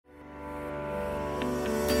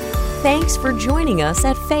Thanks for joining us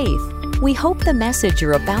at Faith. We hope the message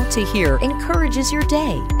you're about to hear encourages your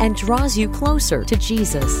day and draws you closer to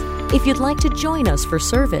Jesus. If you'd like to join us for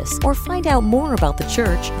service or find out more about the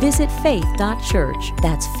church, visit faith.church.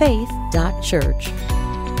 That's faith.church.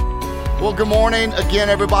 Well, good morning again,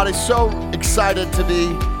 everybody. So excited to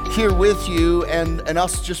be here with you and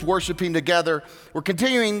us just worshiping together. We're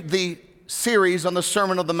continuing the series on the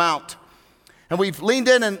Sermon on the Mount. And we've leaned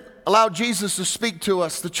in and allowed Jesus to speak to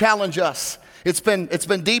us, to challenge us. It's been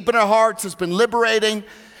deep in our hearts. It's been liberating.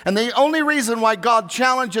 And the only reason why God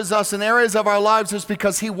challenges us in areas of our lives is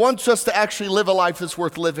because He wants us to actually live a life that's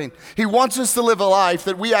worth living. He wants us to live a life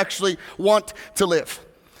that we actually want to live.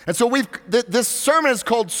 And so this sermon is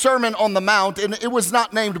called Sermon on the Mount, and it was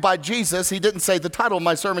not named by Jesus. He didn't say the title of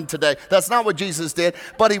my sermon today. That's not what Jesus did.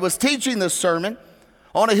 But He was teaching this sermon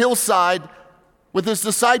on a hillside with His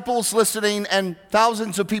disciples listening and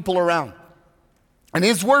thousands of people around. And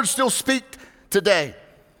His words still speak today.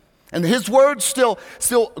 And His words still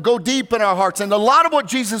go deep in our hearts. And a lot of what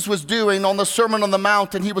Jesus was doing on the Sermon on the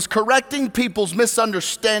Mount, and He was correcting people's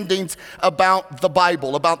misunderstandings about the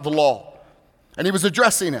Bible, about the law. And He was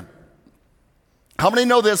addressing them. How many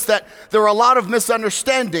know this, that there are a lot of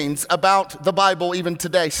misunderstandings about the Bible even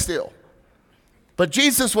today still? But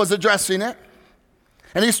Jesus was addressing it.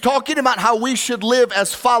 And He's talking about how we should live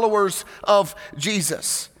as followers of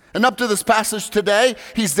Jesus. And up to this passage today,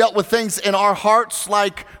 He's dealt with things in our hearts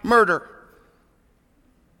like murder.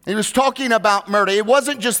 He was talking about murder. It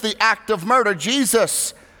wasn't just the act of murder.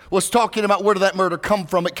 Jesus was talking about where did that murder come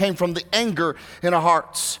from. It came from the anger in our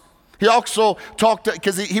hearts. He also talked,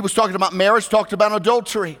 because he was talking about marriage, talked about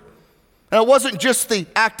adultery. And it wasn't just the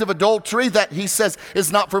act of adultery that He says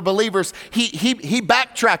is not for believers. He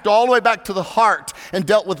backtracked all the way back to the heart and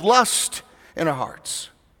dealt with lust in our hearts.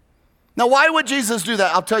 Now, why would Jesus do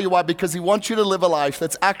that? I'll tell you why. Because He wants you to live a life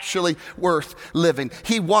that's actually worth living.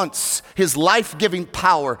 He wants His life-giving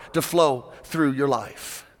power to flow through your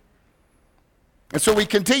life. And so we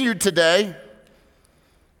continued today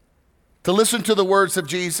to listen to the words of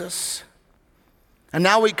Jesus. And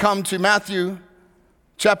now we come to Matthew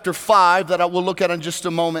chapter 5 that I will look at in just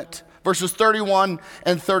a moment, verses 31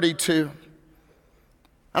 and 32.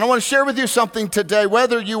 And I want to share with you something today,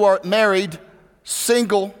 whether you are married,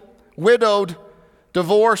 single, widowed,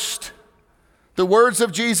 divorced, the words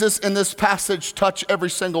of Jesus in this passage touch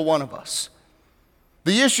every single one of us.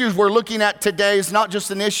 The issues we're looking at today is not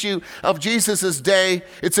just an issue of Jesus' day,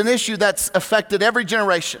 it's an issue that's affected every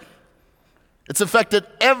generation. It's affected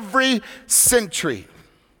every century.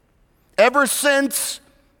 Ever since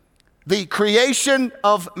the creation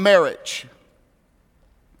of marriage,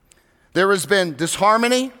 there has been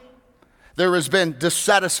disharmony, there has been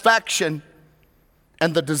dissatisfaction,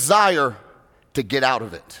 and the desire to get out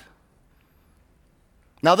of it.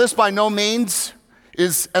 Now, this by no means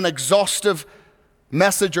is an exhaustive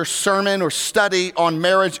message or sermon or study on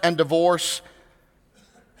marriage and divorce.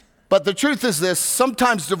 But the truth is this: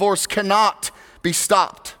 sometimes divorce cannot be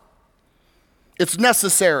stopped. It's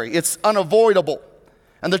necessary, it's unavoidable.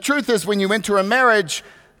 And the truth is, when you enter a marriage,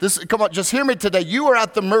 come on, just hear me today, you are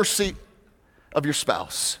at the mercy of your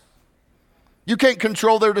spouse. You can't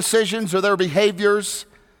control their decisions or their behaviors.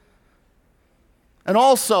 And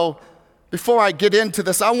also, before I get into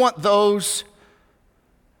this, I want those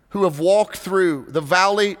who have walked through the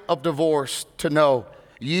valley of divorce to know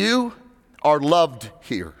you are loved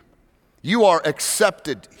here. You are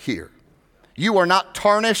accepted here. You are not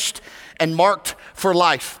tarnished and marked for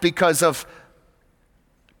life because of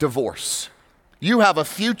divorce. You have a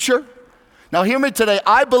future. Now hear me today.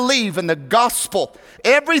 I believe in the gospel.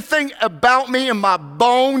 Everything about me and my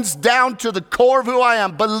bones down to the core of who I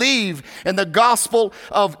am believe in the gospel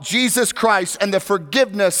of Jesus Christ and the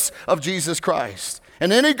forgiveness of Jesus Christ.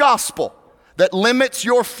 And any gospel that limits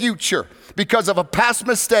your future because of a past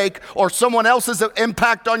mistake or someone else's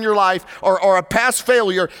impact on your life or a past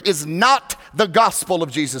failure is not the gospel of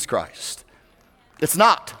Jesus Christ. It's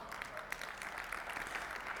not.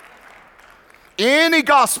 Any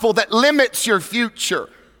gospel that limits your future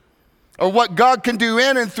or what God can do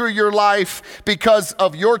in and through your life because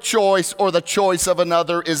of your choice or the choice of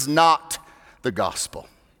another is not the gospel.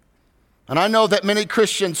 And I know that many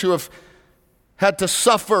Christians who have had to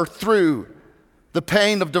suffer through the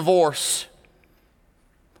pain of divorce.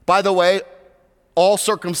 By the way, all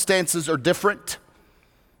circumstances are different.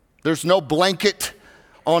 There's no blanket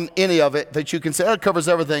on any of it that you can say, that covers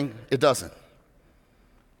everything. It doesn't.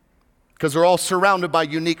 Because they're all surrounded by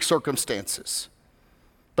unique circumstances.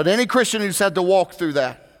 But any Christian who's had to walk through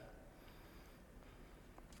that,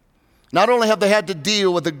 not only have they had to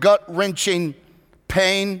deal with the gut-wrenching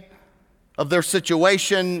pain of their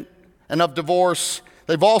situation and of divorce.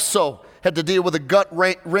 They've also had to deal with the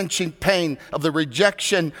gut-wrenching pain of the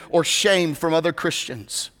rejection or shame from other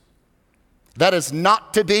Christians. That is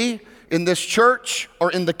not to be in this church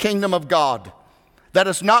or in the kingdom of God. That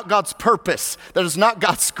is not God's purpose. That is not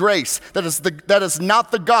God's grace. That is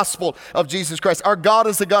not the gospel of Jesus Christ. Our God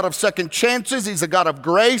is a God of second chances. He's a God of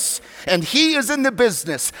grace. And He is in the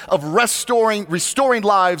business of restoring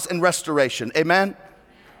lives and restoration. Amen?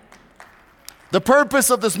 The purpose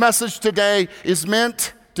of this message today is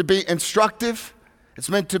meant to be instructive. It's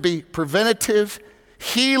meant to be preventative,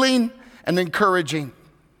 healing, and encouraging.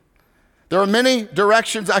 There are many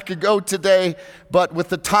directions I could go today, but with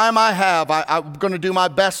the time I have, I'm going to do my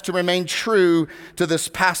best to remain true to this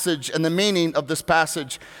passage and the meaning of this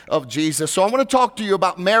passage of Jesus. So I want to talk to you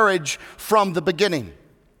about marriage from the beginning.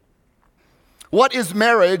 What is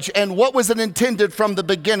marriage and what was it intended from the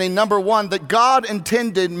beginning? Number one, that God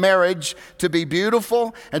intended marriage to be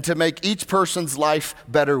beautiful and to make each person's life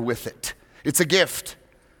better with it. It's a gift.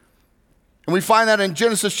 And we find that in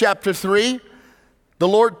Genesis chapter 3, the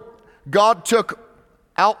Lord God took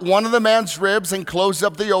out one of the man's ribs and closed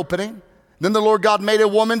up the opening. Then the Lord God made a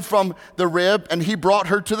woman from the rib, and He brought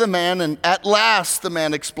her to the man, and at last the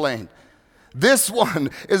man explained, "This one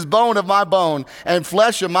is bone of my bone and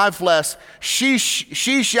flesh of my flesh. She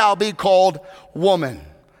shall be called woman."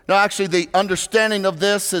 Now, actually, the understanding of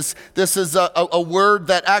this is a word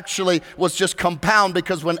that actually was just compound,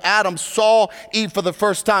 because when Adam saw Eve for the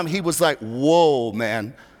first time, he was like, "Whoa,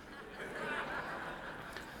 man."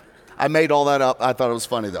 I made all that up. I thought it was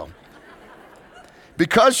funny, though.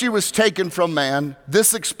 Because she was taken from man,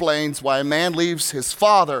 this explains why a man leaves his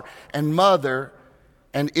father and mother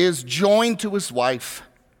and is joined to his wife,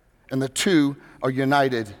 and the two are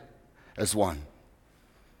united as one.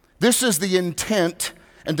 This is the intent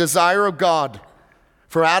and desire of God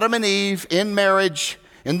for Adam and Eve in marriage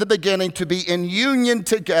in the beginning, to be in union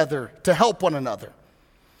together, to help one another.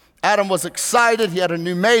 Adam was excited. He had a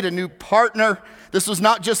new mate, a new partner. This was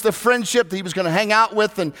not just the friendship that he was going to hang out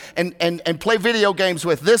with and play video games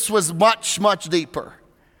with. This was much, much deeper.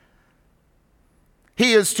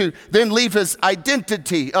 He is to then leave his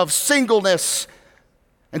identity of singleness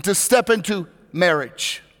and to step into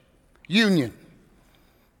marriage, union.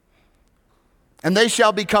 And they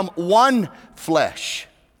shall become one flesh.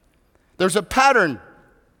 There's a pattern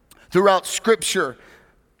throughout Scripture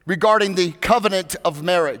regarding the covenant of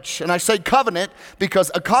marriage. And I say covenant because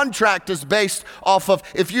a contract is based off of,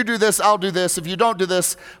 if you do this, I'll do this. If you don't do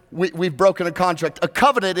this, we've broken a contract. A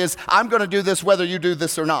covenant is, I'm going to do this whether you do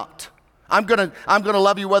this or not. I'm going to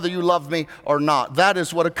love you whether you love me or not. That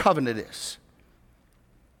is what a covenant is.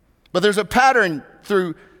 But there's a pattern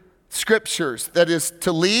through Scriptures that is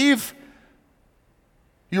to leave,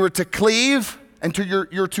 you are to cleave, and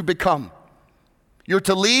you're to become. You're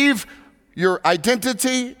to leave your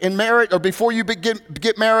identity in marriage, or before you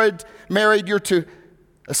get married, you're to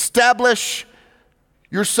establish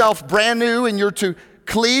yourself brand new, and you're to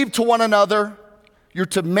cleave to one another. You're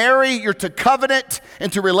to marry, you're to covenant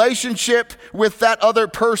into relationship with that other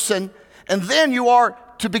person, and then you are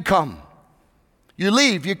to become. You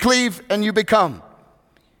leave, you cleave, and you become.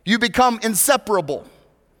 You become inseparable,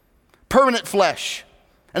 permanent flesh.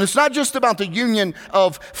 And it's not just about the union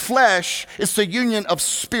of flesh, it's the union of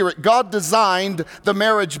spirit. God designed the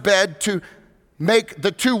marriage bed to make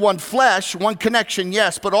the two one flesh, one connection,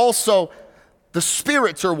 yes, but also the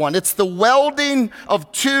spirits are one. It's the welding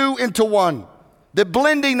of two into one, the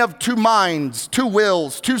blending of two minds, two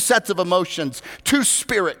wills, two sets of emotions, two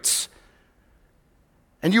spirits.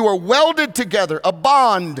 And you are welded together, a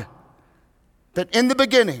bond that in the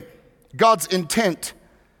beginning, God's intent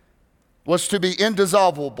was to be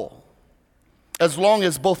indissoluble as long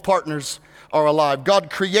as both partners are alive.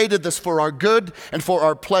 God created this for our good and for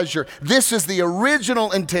our pleasure. This is the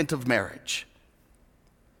original intent of marriage.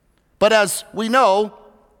 But as we know,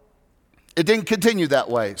 it didn't continue that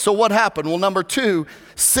way. So what happened? Well, number two,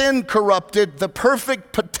 sin corrupted the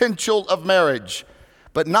perfect potential of marriage,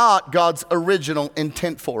 but not God's original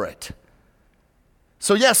intent for it.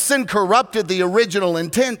 So yes, sin corrupted the original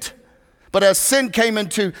intent. But as sin came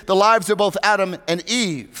into the lives of both Adam and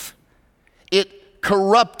Eve, it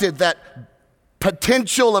corrupted that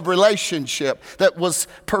potential of relationship that was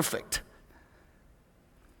perfect.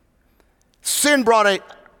 Sin brought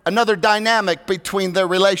another dynamic between their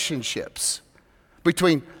relationships,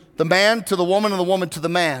 between the man to the woman and the woman to the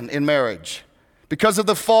man in marriage. Because of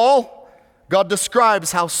the fall, God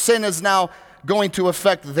describes how sin is now going to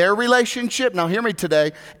affect their relationship, now hear me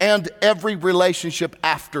today, and every relationship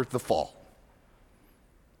after the fall.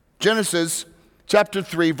 Genesis chapter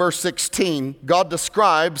 3, verse 16, God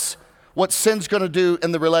describes what sin's going to do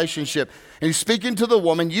in the relationship. And he's speaking to the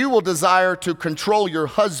woman, you will desire to control your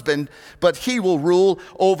husband, but he will rule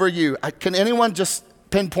over you. Can anyone just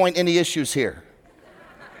pinpoint any issues here?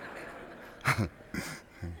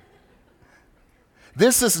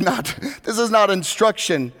 This is not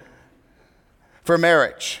instruction for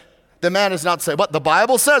marriage. The man is not saying, but the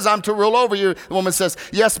Bible says I'm to rule over you. The woman says,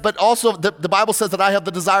 yes, but also the Bible says that I have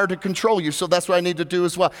the desire to control you, so that's what I need to do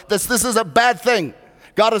as well. This is a bad thing.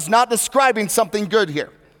 God is not describing something good here.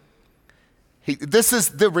 This is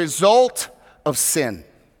the result of sin.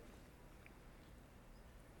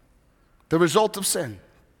 The result of sin.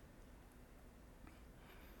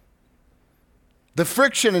 The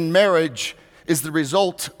friction in marriage is the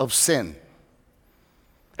result of sin.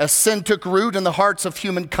 As sin took root in the hearts of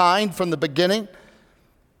humankind from the beginning,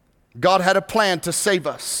 God had a plan to save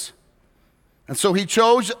us. And so he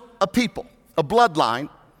chose a people, a bloodline,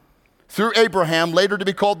 through Abraham, later to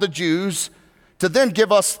be called the Jews, to then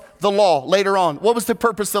give us the law later on. What was the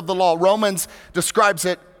purpose of the law? Romans describes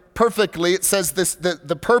it perfectly. It says this,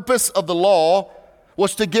 the purpose of the law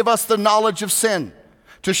was to give us the knowledge of sin,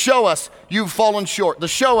 to show us you've fallen short, to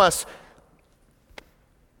show us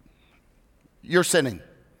you're sinning,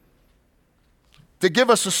 to give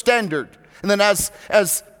us a standard. And then as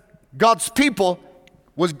God's people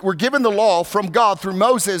were given the law from God through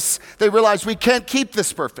Moses, they realized we can't keep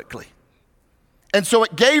this perfectly. And so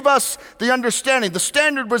it gave us the understanding. The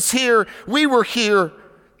standard was here. We were here.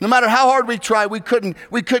 No matter how hard we tried, we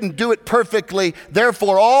couldn't do it perfectly.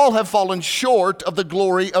 Therefore, all have fallen short of the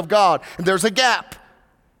glory of God. And there's a gap.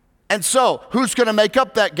 And so, who's going to make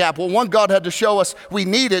up that gap? Well, one, God had to show us we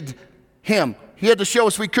needed him. He had to show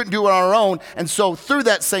us we couldn't do it on our own. And so, through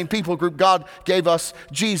that same people group, God gave us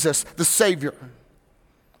Jesus, the Savior.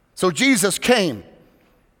 So Jesus came.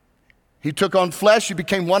 He took on flesh. He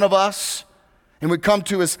became one of us. And we come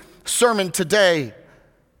to his sermon today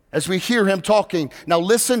as we hear him talking. Now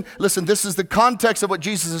listen, this is the context of what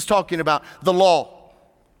Jesus is talking about, the law.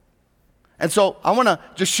 And so I want to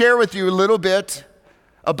just share with you a little bit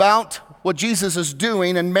about what Jesus is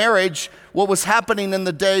doing in marriage, what was happening in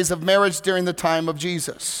the days of marriage during the time of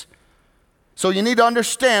Jesus. So you need to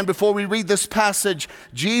understand before we read this passage,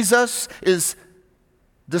 Jesus is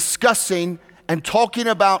discussing and talking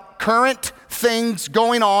about current things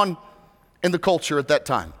going on in the culture at that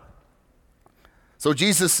time. So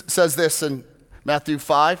Jesus says this in Matthew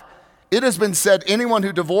 5, it has been said anyone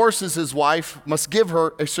who divorces his wife must give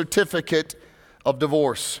her a certificate of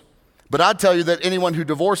divorce. But I tell you that anyone who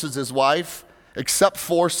divorces his wife, except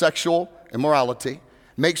for sexual immorality,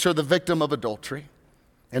 makes her the victim of adultery.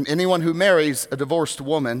 And anyone who marries a divorced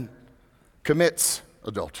woman commits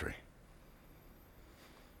adultery.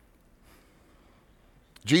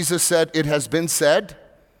 Jesus said, it has been said.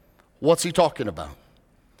 What's he talking about?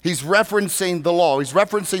 He's referencing the law. He's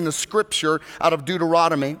referencing the scripture out of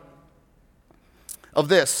Deuteronomy of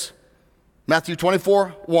this. Matthew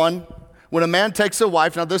 24:1. When a man takes a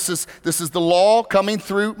wife, now this is the law coming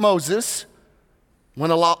through Moses. When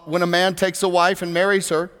a man takes a wife and marries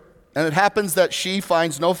her, and it happens that she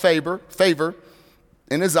finds no favor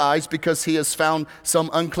in his eyes because he has found some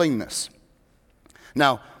uncleanness.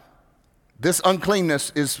 Now, this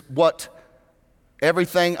uncleanness is what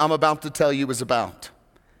everything I'm about to tell you is about.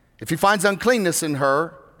 If he finds uncleanness in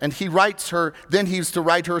her and he writes her, then he's to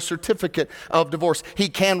write her a certificate of divorce. He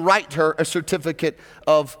can write her a certificate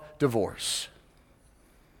of divorce.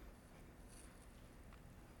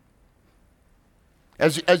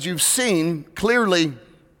 As you've seen, clearly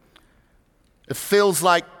it feels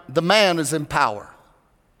like the man is in power.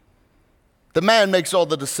 The man makes all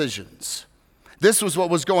the decisions. This was what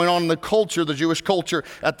was going on in the culture, the Jewish culture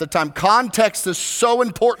at the time. Context is so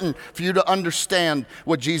important for you to understand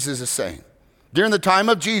what Jesus is saying. During the time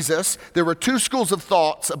of Jesus, there were two schools of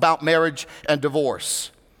thoughts about marriage and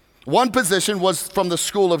divorce. One position was from the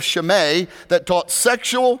school of Shammai that taught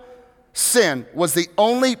sexual sin was the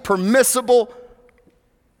only permissible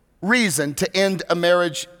reason to end a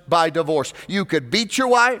marriage by divorce. You could beat your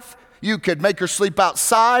wife, you could make her sleep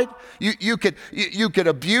outside, you could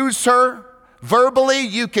abuse her verbally,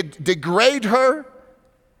 you could degrade her,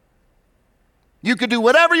 you could do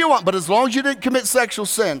whatever you want, but as long as you didn't commit sexual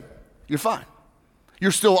sin, you're fine.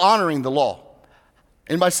 You're still honoring the law.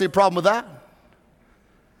 Anybody see a problem with that?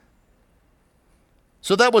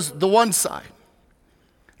 So that was the one side.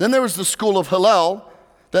 Then there was the school of Hillel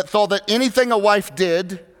that thought that anything a wife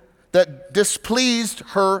did that displeased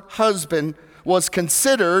her husband was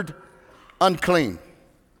considered unclean.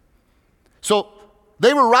 So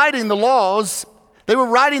they were writing the laws, they were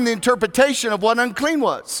writing the interpretation of what unclean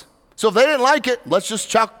was. So if they didn't like it, let's just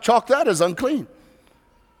chalk that as unclean.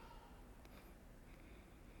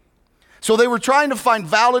 So they were trying to find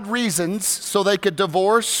valid reasons so they could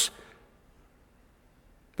divorce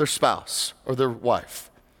their spouse or their wife.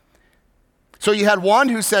 So you had one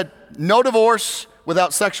who said no divorce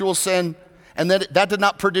without sexual sin, and that did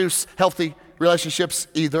not produce healthy relationships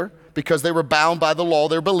either, because they were bound by the law,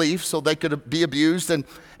 their belief, so they could be abused,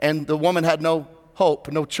 and the woman had no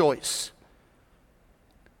hope, no choice.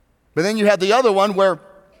 But then you had the other one where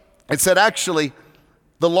it said, actually,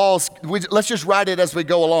 the laws, let's just write it as we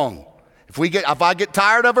go along. If I get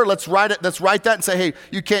tired of her, let's write that and say, hey,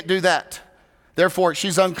 you can't do that. Therefore,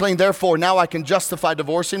 she's unclean. Therefore, now I can justify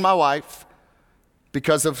divorcing my wife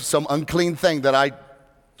because of some unclean thing that I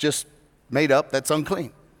just made up that's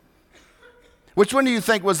unclean. Which one do you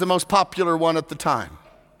think was the most popular one at the time?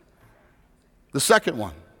 The second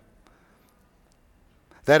one.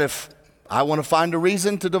 That if I want to find a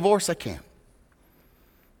reason to divorce, I can.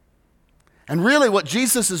 And really what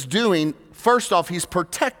Jesus is doing, first off, he's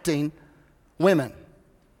protecting women.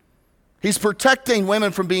 He's protecting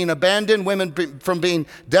women from being abandoned, women from being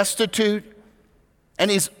destitute.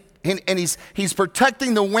 And he's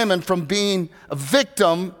protecting the women from being a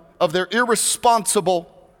victim of their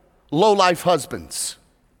irresponsible, low-life husbands.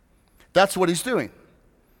 That's what he's doing.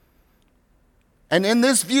 And in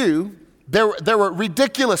this view, there were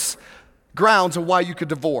ridiculous grounds of why you could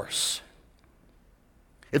divorce.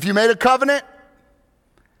 If you made a covenant,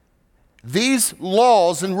 these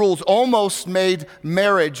laws and rules almost made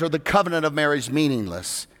marriage or the covenant of marriage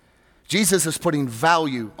meaningless. Jesus is putting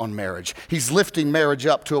value on marriage. He's lifting marriage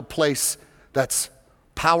up to a place that's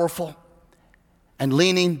powerful and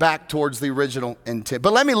leaning back towards the original intent.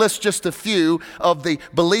 But let me list just a few of the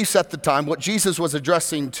beliefs at the time, what Jesus was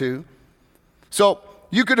addressing to. So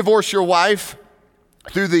you could divorce your wife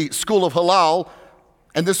through the school of halal,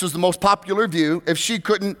 and this was the most popular view, if she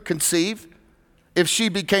couldn't conceive, if she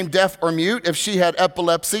became deaf or mute, if she had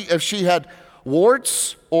epilepsy, if she had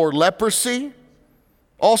warts or leprosy.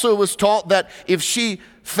 Also, it was taught that if she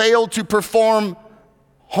failed to perform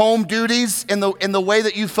home duties in the way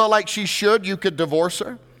that you felt like she should, you could divorce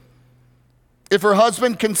her. If her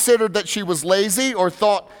husband considered that she was lazy, or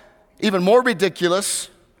thought even more ridiculous,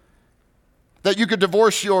 that you could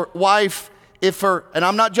divorce your wife if her, and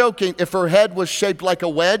I'm not joking, if her head was shaped like a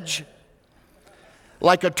wedge,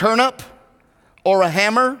 like a turnip, or a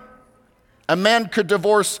hammer. A man could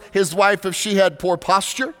divorce his wife if she had poor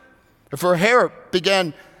posture, if her hair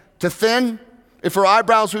began to thin, if her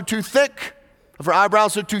eyebrows were too thick, if her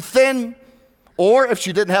eyebrows were too thin, or if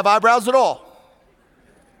she didn't have eyebrows at all.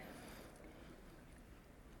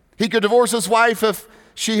 He could divorce his wife if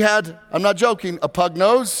she had, I'm not joking, a pug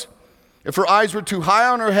nose, if her eyes were too high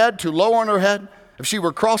on her head, too low on her head, if she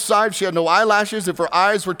were cross-eyed, she had no eyelashes, if her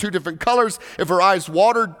eyes were two different colors, if her eyes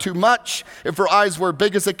watered too much, if her eyes were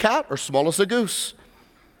big as a cat or small as a goose.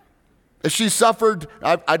 If she suffered,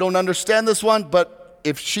 I don't understand this one, but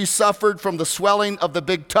if she suffered from the swelling of the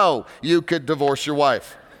big toe, you could divorce your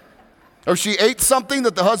wife. Or if she ate something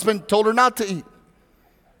that the husband told her not to eat.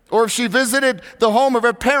 Or if she visited the home of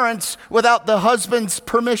her parents without the husband's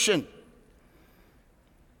permission.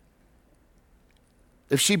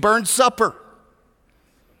 If she burned supper.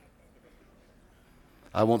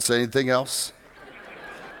 I won't say anything else.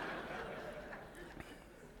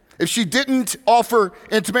 If she didn't offer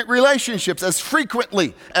intimate relationships as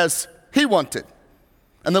frequently as he wanted.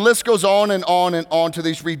 And the list goes on and on and on to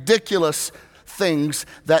these ridiculous things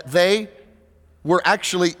that they were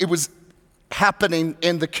actually, it was happening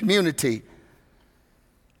in the community.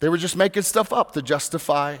 They were just making stuff up to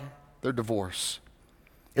justify their divorce.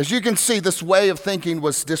 As you can see, this way of thinking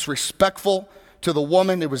was disrespectful to the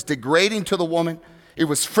woman. It was degrading to the woman. It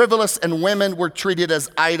was frivolous, and women were treated as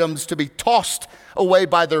items to be tossed away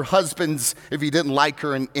by their husbands if you didn't like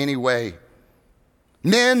her in any way.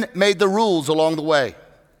 Men made the rules along the way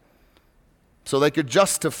so they could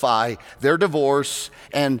justify their divorce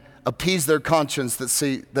and appease their conscience that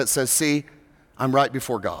says, see, I'm right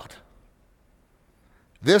before God.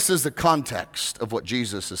 This is the context of what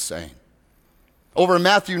Jesus is saying. Over in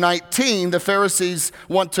Matthew 19, the Pharisees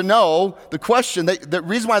want to know the question. The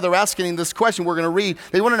reason why they're asking this question, we're going to read.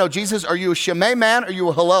 They want to know, Jesus, are you a Shemeh man or are you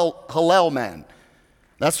a Hillel man?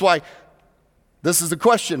 That's why this is the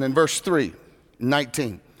question in verse 3,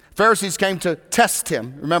 19. Pharisees came to test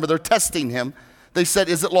him. Remember, they're testing him. They said,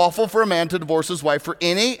 is it lawful for a man to divorce his wife for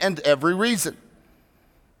any and every reason?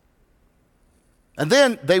 And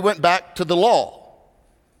then they went back to the law.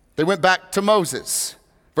 They went back to Moses.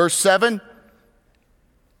 Verse 7,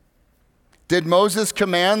 did Moses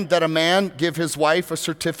command that a man give his wife a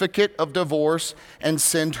certificate of divorce and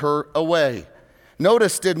send her away?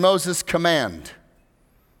 Notice, did Moses command?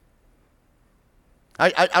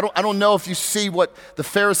 I don't know if you see what the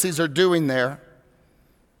Pharisees are doing there,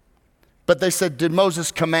 but they said, did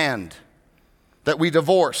Moses command that we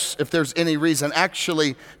divorce if there's any reason?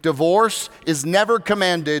 Actually, divorce is never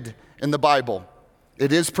commanded in the Bible.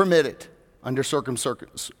 It is permitted under certain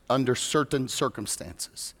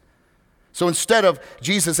circumstances. So instead of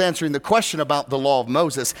Jesus answering the question about the law of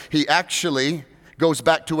Moses, he actually goes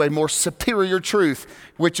back to a more superior truth,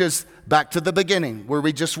 which is back to the beginning, where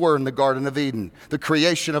we just were in the Garden of Eden, the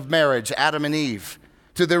creation of marriage, Adam and Eve,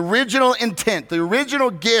 to the original intent, the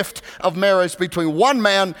original gift of marriage between one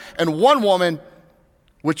man and one woman,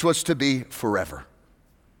 which was to be forever.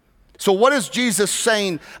 So what is Jesus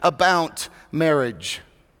saying about marriage?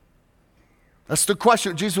 That's the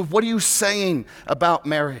question. Jesus, what are you saying about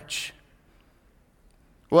marriage?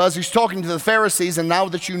 Well, as he's talking to the Pharisees, and now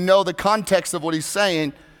that you know the context of what he's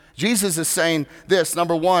saying, Jesus is saying this.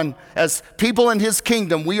 Number one, as people in his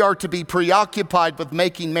kingdom, we are to be preoccupied with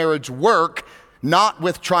making marriage work, not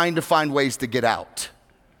with trying to find ways to get out.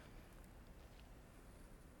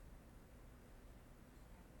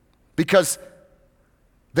 Because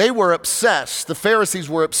they were obsessed, the Pharisees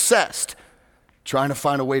were obsessed, trying to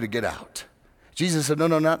find a way to get out. Jesus said, no,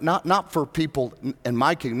 not for people in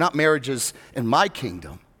my kingdom, not marriages in my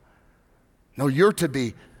kingdom. No, you're to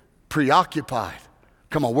be preoccupied.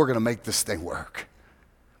 Come on, we're going to make this thing work.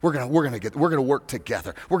 We're going to work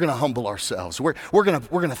together. We're going to humble ourselves. We're going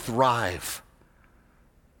to thrive.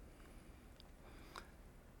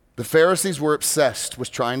 The Pharisees were obsessed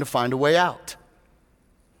with trying to find a way out.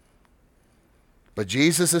 But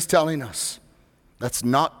Jesus is telling us that's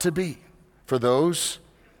not to be for those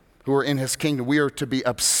who are in his kingdom. We are to be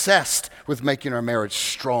obsessed with making our marriage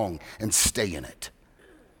strong and stay in it.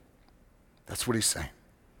 That's what he's saying.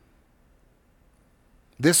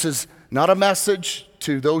 This is not a message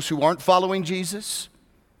to those who aren't following Jesus.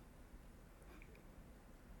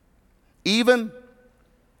 Even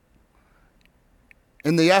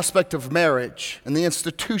in the aspect of marriage and the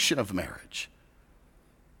institution of marriage.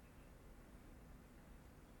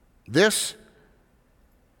 This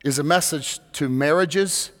is a message to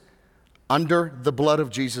marriages under the blood of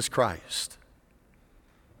Jesus Christ.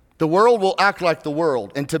 The world will act like the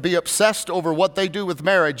world, and to be obsessed over what they do with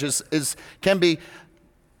marriage can be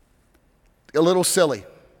a little silly.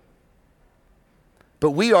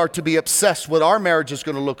 But we are to be obsessed with what our marriage is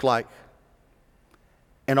going to look like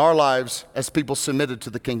in our lives as people submitted to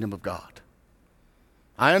the kingdom of God.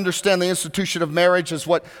 I understand the institution of marriage is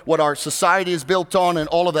what our society is built on and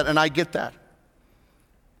all of that, and I get that.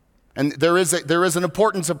 And there is an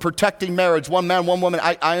importance of protecting marriage, one man, one woman.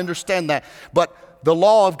 I understand that. But the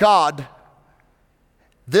law of God,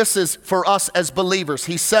 this is for us as believers.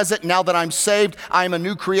 He says it, now that I'm saved, I am a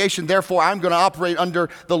new creation. Therefore, I'm going to operate under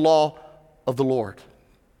the law of the Lord.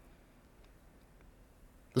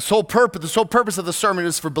 The sole purpose of the sermon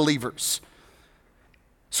is for believers.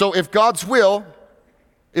 So if God's will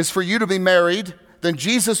is for you to be married, then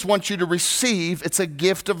Jesus wants you to receive, it's a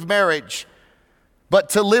gift of marriage, but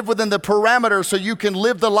to live within the parameters so you can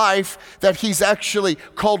live the life that he's actually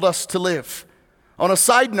called us to live. On a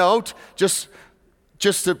side note, just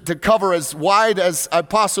to cover as wide as I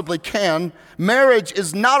possibly can, marriage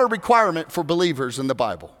is not a requirement for believers in the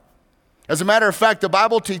Bible. As a matter of fact, the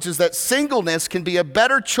Bible teaches that singleness can be a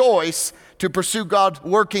better choice to pursue God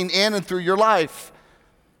working in and through your life.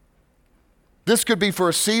 This could be for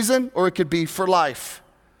a season or it could be for life.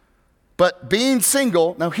 But being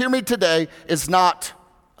single, now hear me today, is not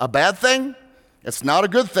a bad thing. It's not a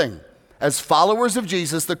good thing. As followers of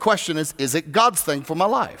Jesus, the question is it God's thing for my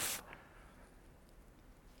life?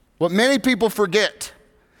 What many people forget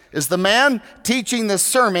is the man teaching this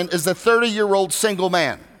sermon is a 30-year-old single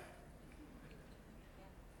man.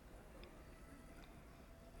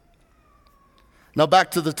 Now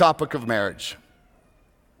back to the topic of marriage.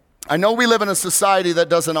 I know we live in a society that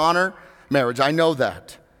doesn't honor marriage. I know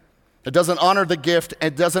that. It doesn't honor the gift.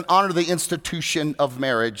 It doesn't honor the institution of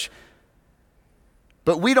marriage.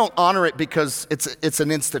 But we don't honor it because it's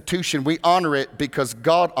an institution. We honor it because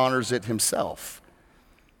God honors it himself.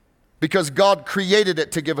 Because God created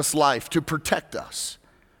it to give us life, to protect us,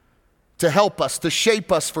 to help us, to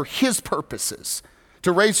shape us for his purposes,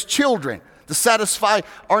 to raise children, to satisfy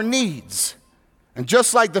our needs. And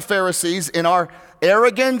just like the Pharisees, in our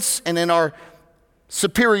arrogance and in our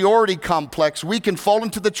superiority complex, we can fall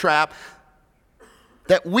into the trap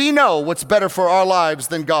that we know what's better for our lives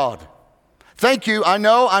than God. Thank you, I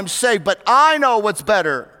know I'm saved, but I know what's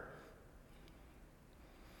better.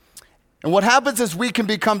 And what happens is we can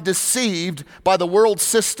become deceived by the world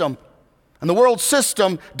system. And the world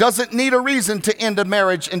system doesn't need a reason to end a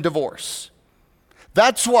marriage in divorce.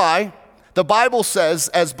 That's why The Bible says,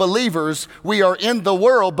 as believers, we are in the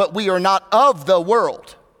world, but we are not of the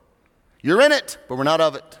world. You're in it, but we're not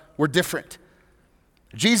of it. We're different.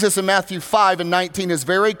 Jesus in Matthew 5:19 is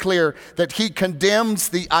very clear that he condemns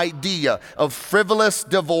the idea of frivolous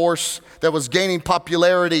divorce that was gaining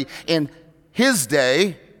popularity in his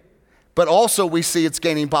day, but also we see it's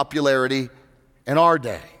gaining popularity in our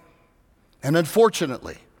day. And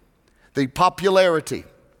unfortunately, the popularity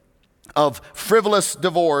of frivolous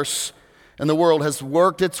divorce in the world has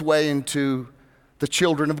worked its way into the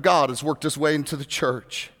children of God, has worked its way into the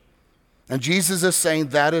church. And Jesus is saying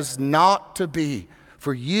that is not to be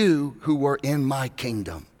for you who are in my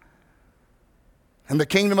kingdom. In the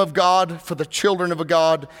kingdom of God, for the children of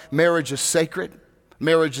God, marriage is sacred.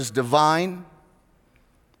 Marriage is divine.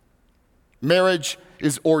 Marriage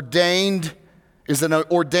is ordained, is an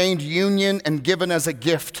ordained union and given as a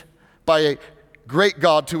gift by a great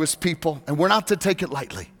God to his people. And we're not to take it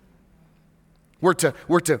lightly. We're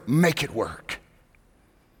to make it work.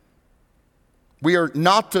 We are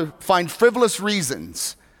not to find frivolous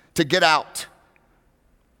reasons to get out.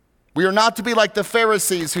 We are not to be like the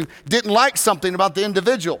Pharisees who didn't like something about the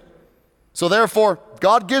individual. So therefore,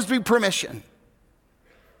 God gives me permission.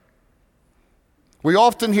 We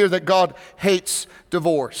often hear that God hates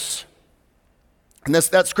divorce. And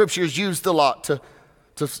that scripture is used a lot to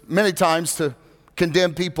many times to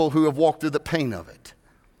condemn people who have walked through the pain of it.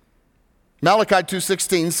 Malachi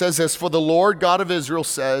 2:16 says this, "For the Lord God of Israel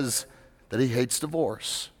says that he hates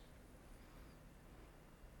divorce."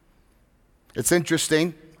 It's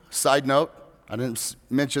interesting, side note, I didn't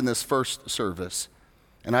mention this first service.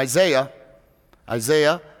 In Isaiah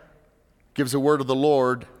gives a word of the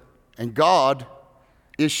Lord, and God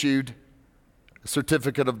issued a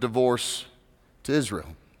certificate of divorce to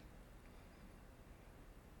Israel.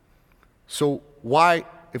 So why,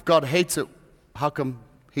 if God hates it, how come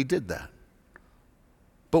he did that?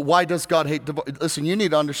 But why does God hate divorce? Listen, you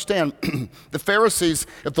need to understand, the Pharisees,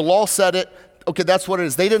 if the law said it, okay, that's what it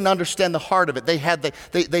is. They didn't understand the heart of it. They had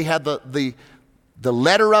the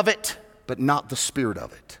letter of it, but not the spirit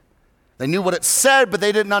of it. They knew what it said, but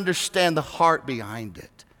they didn't understand the heart behind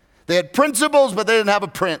it. They had principles, but they didn't have a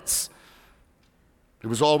prince. It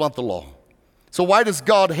was all about the law. So why does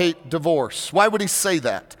God hate divorce? Why would he say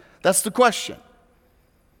that? That's the question.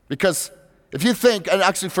 Because if you think, and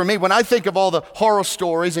actually for me, when I think of all the horror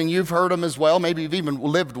stories, and you've heard them as well, maybe you've even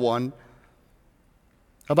lived one,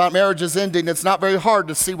 about marriages ending, it's not very hard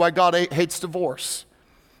to see why God hates divorce.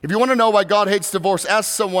 If you want to know why God hates divorce,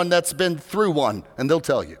 ask someone that's been through one, and they'll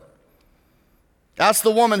tell you. Ask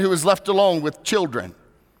the woman who was left alone with children,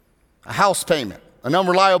 a house payment, an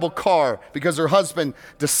unreliable car because her husband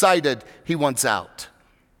decided he wants out.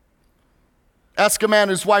 Ask a man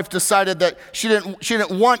whose wife decided that she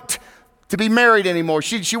didn't want to be married anymore.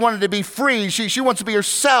 She wanted to be free. She wants to be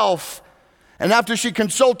herself. And after she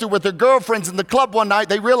consulted with her girlfriends in the club one night,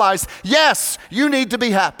 they realized, yes, you need to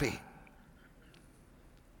be happy.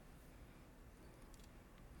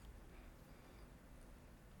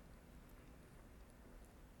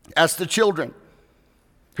 Ask the children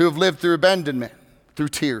who have lived through abandonment, through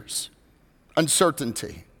tears,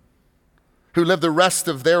 uncertainty, who live the rest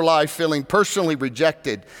of their life feeling personally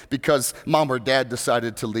rejected because mom or dad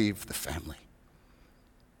decided to leave the family.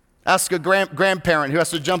 Ask a grandparent who has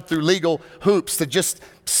to jump through legal hoops to just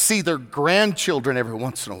see their grandchildren every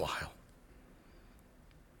once in a while.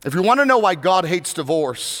 If you want to know why God hates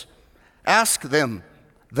divorce, ask them.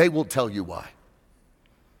 They will tell you why.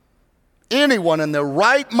 Anyone in their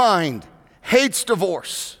right mind hates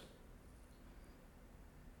divorce.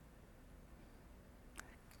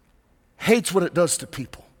 Hates what it does to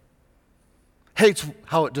people. Hates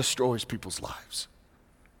how it destroys people's lives.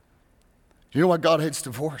 You know why God hates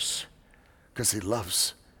divorce? Because he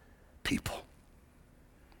loves people.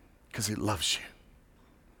 Because he loves you.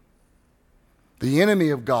 The enemy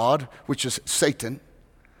of God, which is Satan.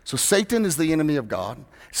 So Satan is the enemy of God.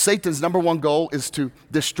 Satan's number one goal is to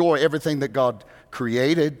destroy everything that God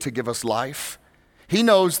created to give us life. He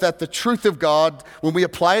knows that the truth of God, when we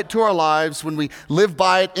apply it to our lives, when we live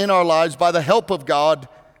by it in our lives, by the help of God,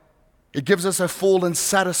 it gives us a full and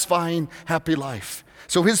satisfying, happy life.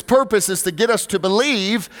 So his purpose is to get us to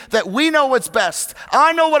believe that we know what's best.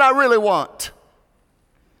 I know what I really want.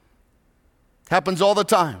 Happens all the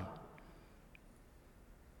time.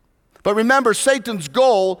 But remember, Satan's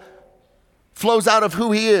goal flows out of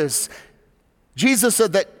who he is. Jesus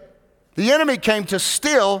said that the enemy came to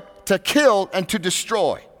steal, to kill, and to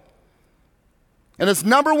destroy. And his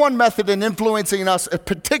number one method in influencing us,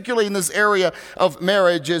 particularly in this area of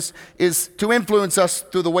marriage, is to influence us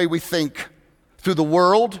through the way we think, through the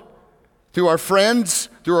world, through our friends,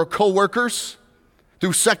 through our coworkers,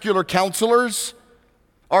 through secular counselors.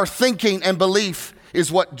 Our thinking and belief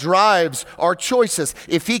is what drives our choices.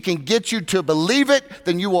 If he can get you to believe it,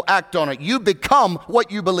 then you will act on it. You become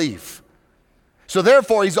what you believe. So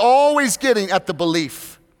therefore, he's always getting at the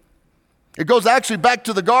belief. It goes actually back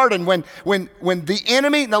to the garden when the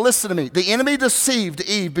enemy, now listen to me, the enemy deceived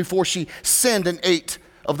Eve before she sinned and ate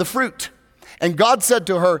of the fruit. And God said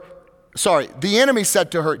to her, the enemy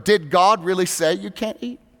said to her, did God really say you can't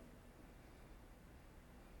eat?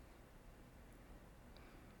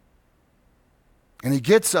 And he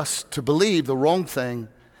gets us to believe the wrong thing,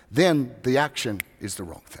 then the action is the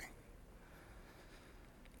wrong thing.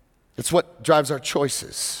 It's what drives our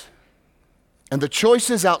choices. And the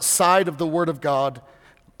choices outside of the Word of God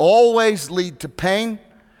always lead to pain,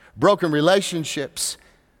 broken relationships,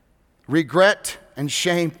 regret and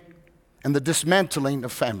shame, and the dismantling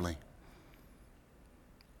of family.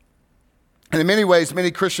 And in many ways,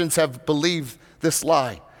 many Christians have believed this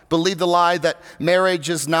lie. Believe the lie that marriage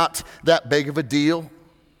is not that big of a deal.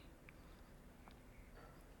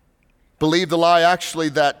 Believe the lie actually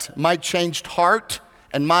that my changed heart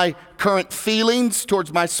and my current feelings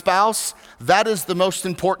towards my spouse, that is the most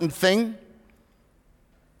important thing.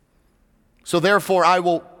 So therefore I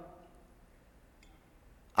will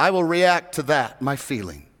react to that, my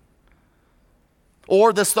feeling.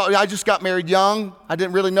 Or this thought, I just got married young. I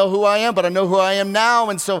didn't really know who I am, but I know who I am now.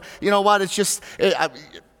 And so, you know what, it's just,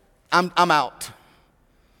 I'm out.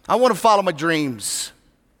 I want to follow my dreams.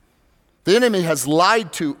 The enemy has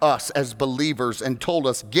lied to us as believers and told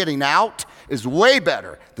us getting out is way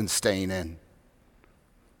better than staying in.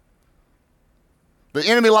 The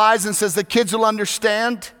enemy lies and says the kids will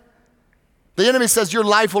understand. The enemy says your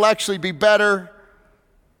life will actually be better.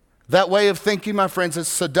 That way of thinking, my friends, is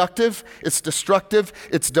seductive, it's destructive,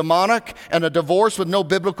 it's demonic, and a divorce with no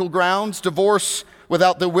biblical grounds, divorce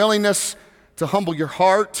without the willingness to humble your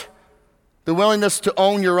heart, the willingness to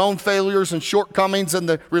own your own failures and shortcomings in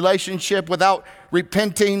the relationship without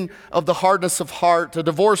repenting of the hardness of heart, a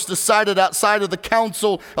divorce decided outside of the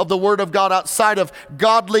counsel of the Word of God, outside of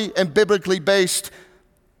godly and biblically based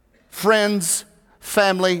friends,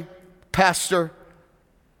 family, pastor.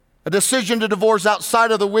 A decision to divorce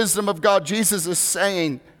outside of the wisdom of God. Jesus is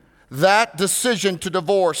saying that decision to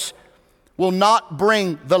divorce will not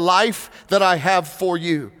bring the life that I have for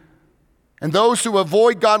you. And those who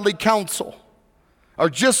avoid godly counsel are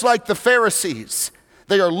just like the Pharisees.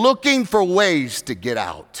 They are looking for ways to get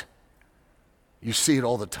out. You see it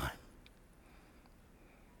all the time.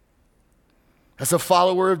 As a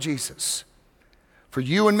follower of Jesus, for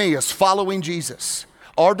you and me as following Jesus,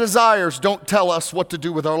 our desires don't tell us what to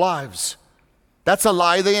do with our lives. That's a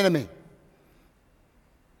lie of the enemy.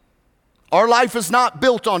 Our life is not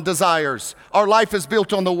built on desires. Our life is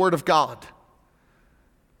built on the Word of God.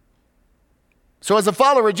 So as a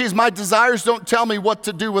follower of Jesus, my desires don't tell me what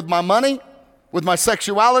to do with my money, with my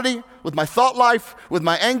sexuality, with my thought life, with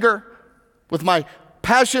my anger, with my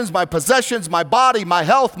passions, my possessions, my body, my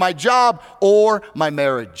health, my job, or my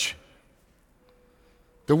marriage.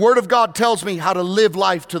 The Word of God tells me how to live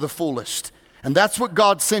life to the fullest. And that's what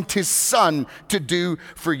God sent His Son to do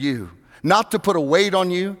for you. Not to put a weight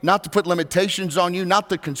on you, not to put limitations on you, not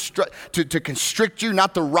to constrict you,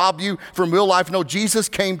 not to rob you from real life. No, Jesus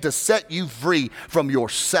came to set you free from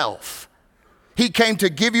yourself. He came to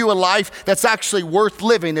give you a life that's actually worth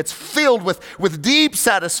living. It's filled with deep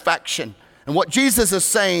satisfaction. And what Jesus is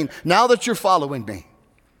saying, now that you're following me,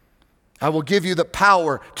 I will give you the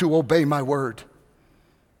power to obey my word.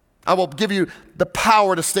 I will give you the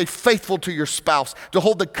power to stay faithful to your spouse, to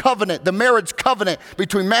hold the covenant, the marriage covenant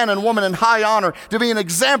between man and woman in high honor, to be an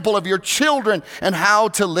example of your children and how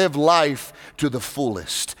to live life to the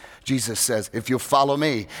fullest. Jesus says, if you'll follow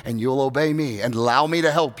me and you'll obey me and allow me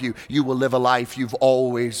to help you, you will live a life you've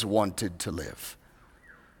always wanted to live.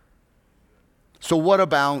 So what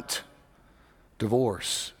about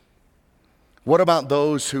divorce? What about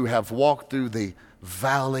those who have walked through the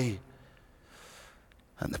valley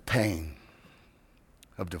and the pain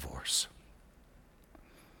of divorce?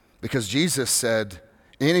 Because Jesus said,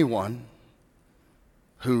 anyone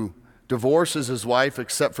who divorces his wife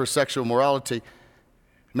except for sexual immorality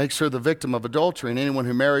makes her the victim of adultery, and anyone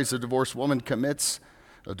who marries a divorced woman commits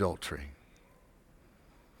adultery.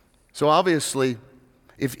 So obviously,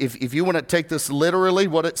 if you want to take this literally,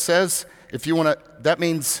 what it says, that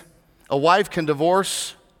means a wife can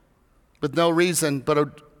divorce with no reason,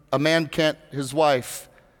 but a man can't his wife.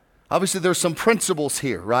 Obviously, there's some principles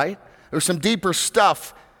here, right? There's some deeper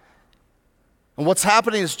stuff. And what's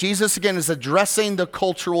happening is Jesus, again, is addressing the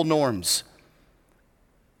cultural norms.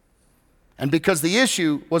 And because the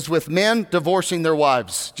issue was with men divorcing their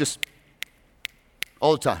wives, just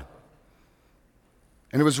all the time.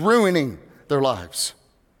 And it was ruining their lives.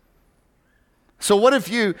 So what if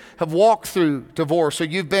you have walked through divorce, or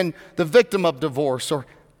you've been the victim of divorce, or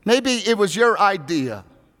maybe it was your idea?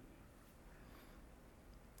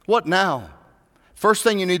 What now? First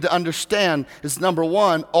thing you need to understand is, number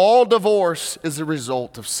one, all divorce is a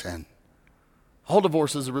result of sin. All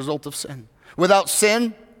divorce is a result of sin. Without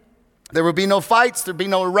sin, there would be no fights, there'd be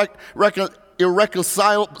no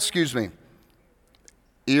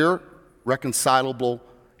irreconcilable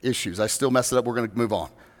issues. I still mess it up, we're going to move on.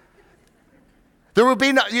 There would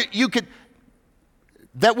be no,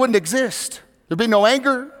 that wouldn't exist. There'd be no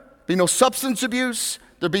anger, there'd be no substance abuse,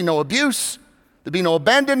 there'd be no abuse, there'd be no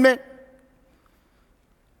abandonment.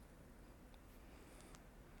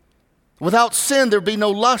 Without sin, there'd be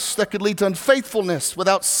no lust that could lead to unfaithfulness.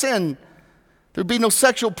 Without sin, there'd be no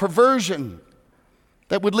sexual perversion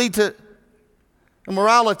that would lead to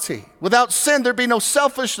immorality. Without sin, there'd be no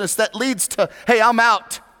selfishness that leads to, hey, I'm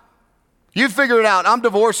out. You figure it out. I'm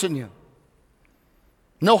divorcing you.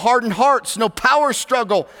 No hardened hearts, no power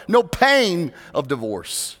struggle, no pain of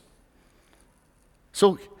divorce.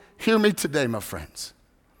 So hear me today, my friends.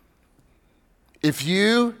 If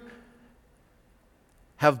you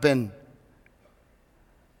have been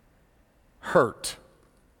hurt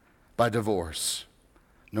by divorce,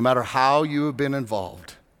 no matter how you have been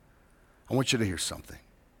involved, I want you to hear something.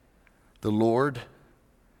 The Lord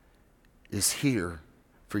is here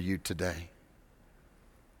for you today.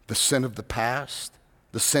 The sin of the past,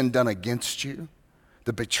 the sin done against you,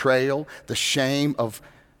 the betrayal, the shame of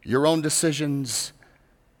your own decisions,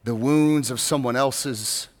 the wounds of someone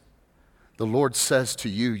else's, the Lord says to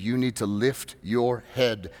you, you need to lift your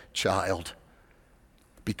head, child.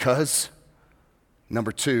 Because,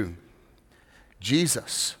 number two,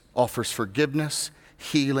 Jesus offers forgiveness,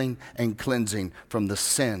 healing, and cleansing from the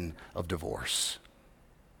sin of divorce.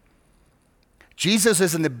 Jesus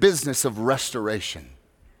is in the business of restoration.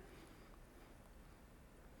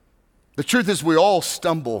 The truth is, we all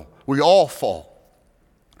stumble, we all fall.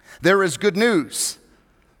 There is good news.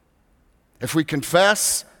 If we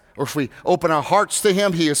confess, or if we open our hearts to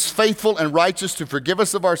Him, He is faithful and righteous to forgive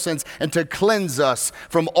us of our sins and to cleanse us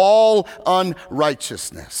from all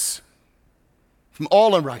unrighteousness. From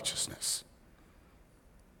all unrighteousness.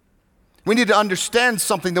 We need to understand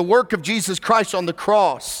something. The work of Jesus Christ on the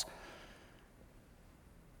cross.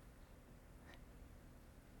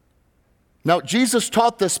 Now, Jesus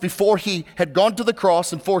taught this before He had gone to the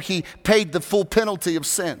cross and before He paid the full penalty of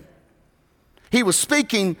sin. He was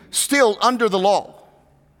speaking still under the law.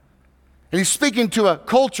 And He's speaking to a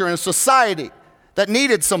culture and a society that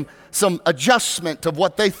needed some adjustment of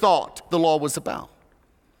what they thought the law was about.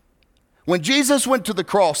 When Jesus went to the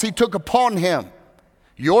cross, He took upon Him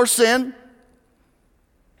your sin,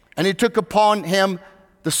 and He took upon Him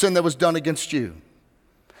the sin that was done against you.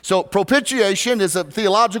 So propitiation is a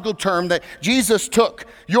theological term that Jesus took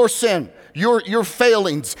your sin, your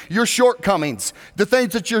failings, your shortcomings, the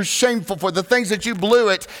things that you're shameful for, the things that you blew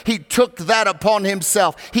it. He took that upon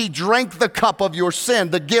Himself. He drank the cup of your sin,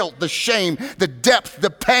 the guilt, the shame, the depth, the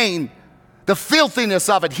pain, the filthiness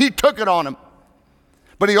of it. He took it on Him.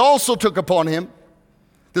 But He also took upon Him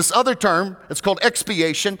this other term, it's called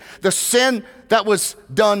expiation, the sin that was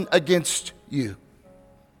done against you,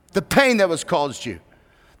 the pain that was caused you.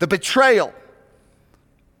 The betrayal,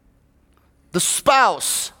 the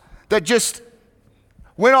spouse that just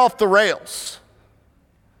went off the rails,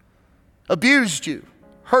 abused you,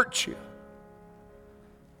 hurt you,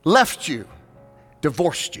 left you,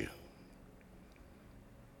 divorced you.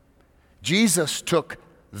 Jesus took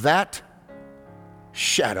that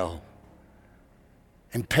shadow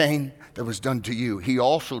and pain that was done to you. He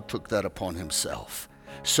also took that upon Himself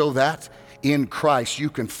so that in Christ you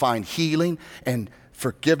can find healing and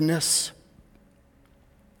forgiveness,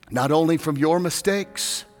 not only from your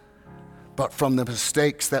mistakes, but from the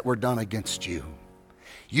mistakes that were done against you.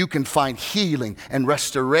 You can find healing and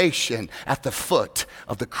restoration at the foot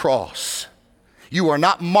of the cross. You are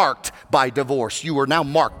not marked by divorce. You are now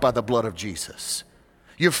marked by the blood of Jesus.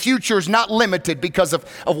 Your future is not limited because of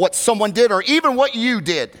what someone did or even what you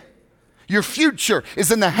did. Your future is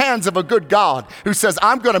in the hands of a good God who says,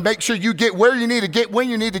 I'm going to make sure you get where you need to get, when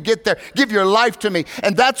you need to get there. Give your life to me.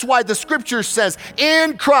 And that's why the scripture says,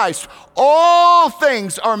 in Christ, all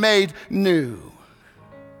things are made new.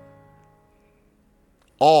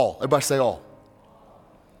 All. Everybody say all.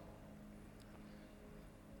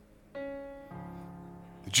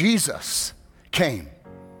 Jesus came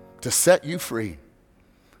to set you free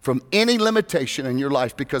from any limitation in your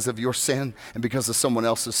life because of your sin and because of someone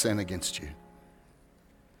else's sin against you.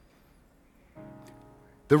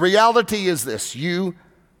 The reality is this: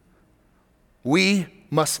 we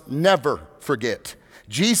must never forget,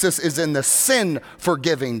 Jesus is in the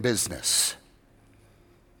sin-forgiving business.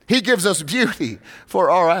 He gives us beauty for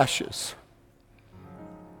our ashes.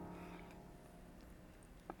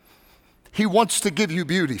 He wants to give you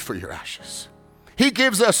beauty for your ashes. He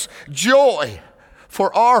gives us joy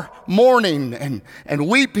for our mourning and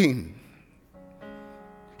weeping.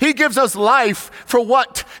 He gives us life for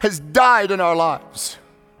what has died in our lives.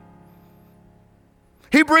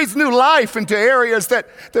 He breathes new life into areas that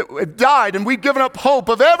died, and we've given up hope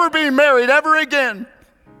of ever being married ever again.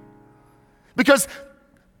 Because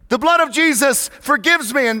the blood of Jesus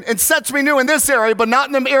forgives me and sets me new in this area, but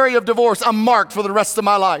not in the area of divorce. I'm marked for the rest of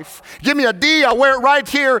my life. Give me a D, I wear it right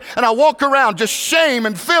here, and I walk around just shame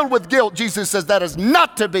and filled with guilt. Jesus says that is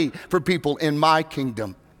not to be for people in my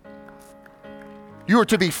kingdom. You are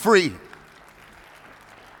to be free.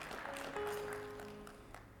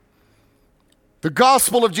 The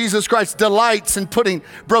gospel of Jesus Christ delights in putting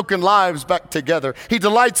broken lives back together. He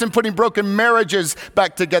delights in putting broken marriages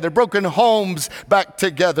back together, broken homes back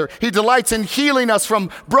together. He delights in healing us from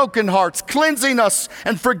broken hearts, cleansing us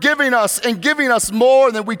and forgiving us and giving us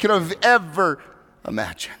more than we could have ever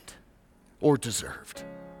imagined or deserved.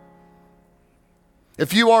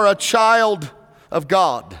 If you are a child of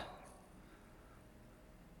God,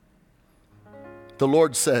 the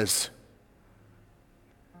Lord says,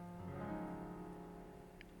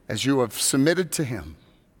 as you have submitted to Him,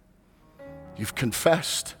 you've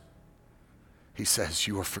confessed, He says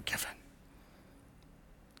you are forgiven.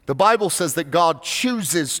 The Bible says that God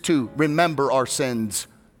chooses to remember our sins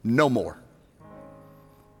no more.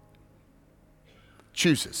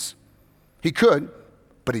 Chooses. He could,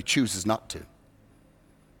 but He chooses not to.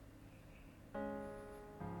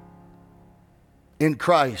 In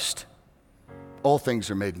Christ, all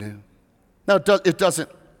things are made new. Now, it doesn't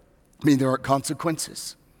mean there aren't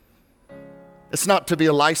consequences. It's not to be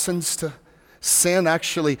a license to sin.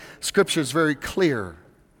 Actually, Scripture is very clear.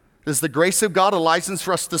 Is the grace of God a license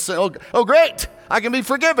for us to sin? Oh, great, I can be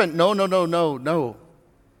forgiven. No.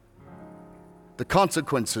 The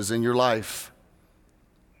consequences in your life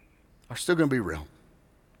are still going to be real.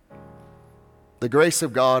 The grace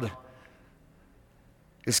of God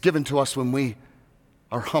is given to us when we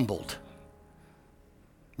are humbled,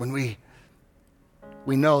 when we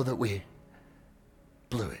know that we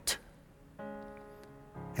blew it.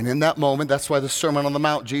 And in that moment, that's why the Sermon on the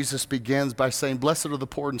Mount, Jesus begins by saying, "Blessed are the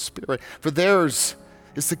poor in spirit, for theirs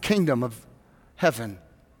is the kingdom of heaven."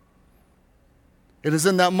 It is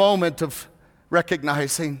in that moment of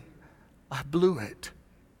recognizing, I blew it,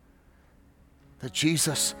 that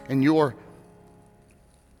Jesus, in your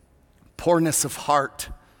poorness of heart,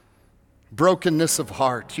 brokenness of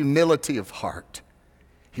heart, humility of heart,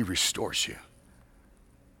 He restores you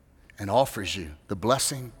and offers you the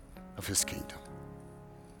blessing of His kingdom.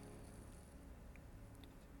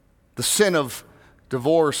 The sin of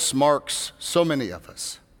divorce marks so many of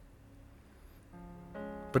us,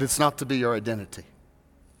 but it's not to be your identity.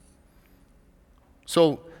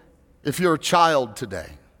 So if you're a child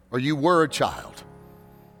today, or you were a child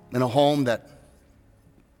in a home that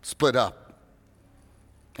split up,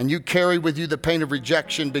 and you carry with you the pain of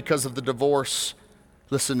rejection because of the divorce,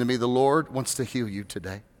 listen to me, the Lord wants to heal you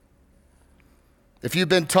today. If you've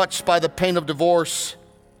been touched by the pain of divorce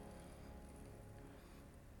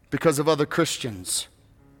because of other Christians,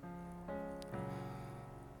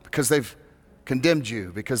 because they've condemned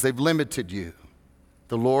you, because they've limited you,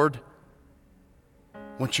 the Lord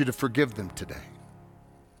wants you to forgive them today.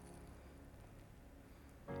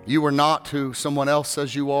 You are not who someone else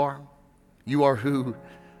says you are. You are who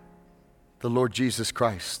the Lord Jesus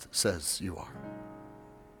Christ says you are.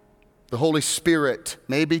 The Holy Spirit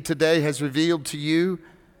maybe today has revealed to you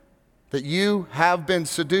that you have been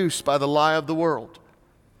seduced by the lie of the world.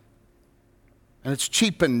 And it's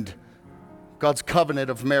cheapened God's covenant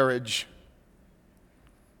of marriage.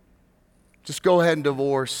 Just go ahead and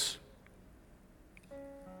divorce.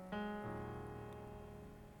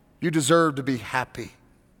 You deserve to be happy.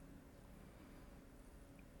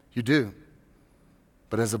 You do.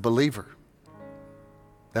 But as a believer,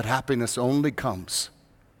 that happiness only comes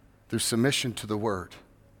through submission to the Word.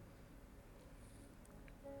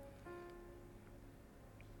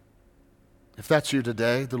 If that's you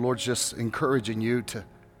today, the Lord's just encouraging you to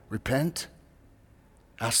repent.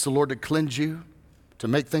 Ask the Lord to cleanse you, to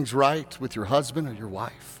make things right with your husband or your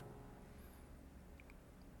wife.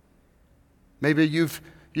 Maybe you've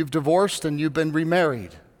divorced and you've been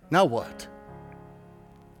remarried. Now what?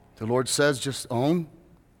 The Lord says just own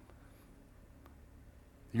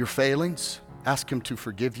your failings. Ask Him to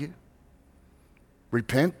forgive you.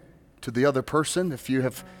 Repent to the other person if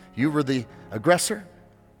you were the aggressor.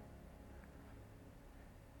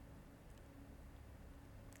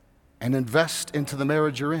 And invest into the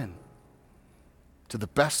marriage you're in to the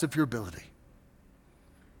best of your ability.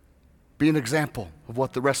 Be an example of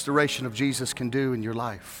what the restoration of Jesus can do in your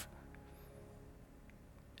life.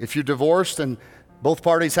 If you're divorced and both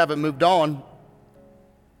parties haven't moved on,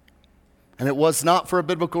 and it was not for a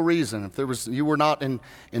biblical reason, if you were not in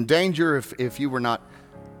danger, if there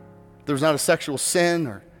was not a sexual sin,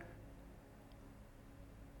 or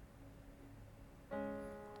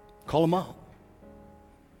call them out.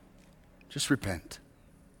 Just repent.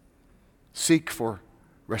 Seek for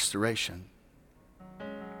restoration.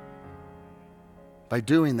 By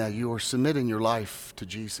doing that, you are submitting your life to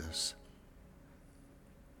Jesus.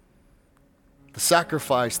 The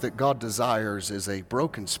sacrifice that God desires is a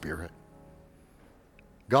broken spirit.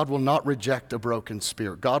 God will not reject a broken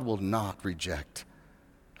spirit. God will not reject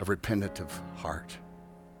a repentant heart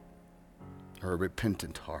or a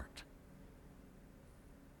repentant heart.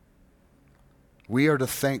 We are to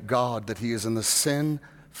thank God that He is in the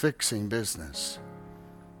sin-fixing business.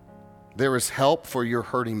 There is help for your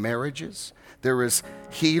hurting marriages. There is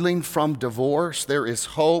healing from divorce. There is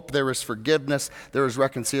hope. There is forgiveness. There is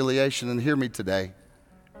reconciliation. And hear me today.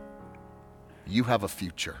 You have a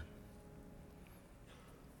future.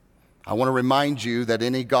 I want to remind you that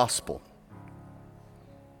any gospel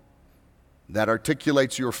that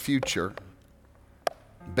articulates your future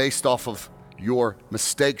based off of your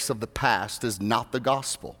mistakes of the past is not the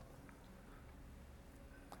gospel.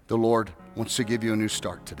 The Lord wants to give you a new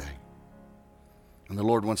start today. And the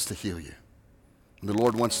Lord wants to heal you. And the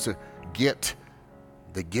Lord wants to get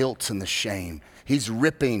the guilt and the shame. He's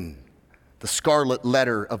ripping the scarlet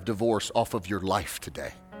letter of divorce off of your life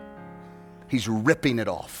today. He's ripping it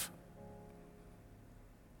off.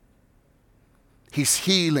 He's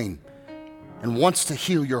healing and wants to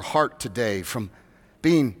heal your heart today from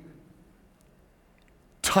being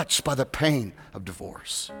touched by the pain of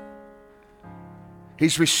divorce.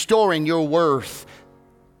 He's restoring your worth,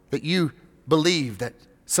 that you believe that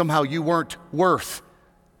somehow you weren't worth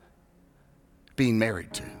being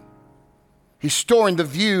married to. He's restoring the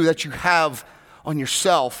view that you have on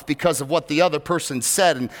yourself because of what the other person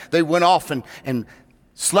said, and they went off and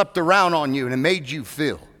slept around on you, and it made you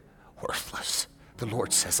feel worthless. The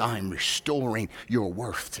Lord says, I'm restoring your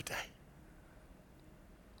worth today.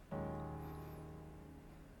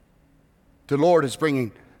 The Lord is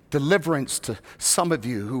bringing deliverance to some of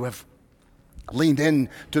you who have leaned in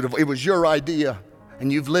to it was your idea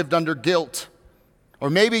and you've lived under guilt. Or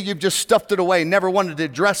maybe you've just stuffed it away and never wanted to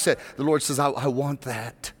address it. The Lord says, I want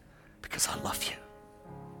that because I love you.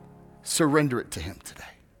 Surrender it to Him today.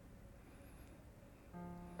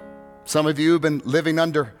 Some of you have been living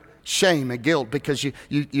under shame and guilt because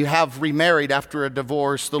you have remarried after a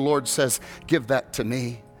divorce. The Lord says, give that to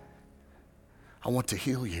me. I want to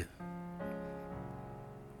heal you.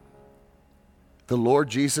 The Lord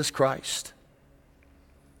Jesus Christ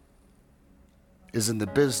is in the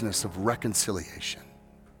business of reconciliation.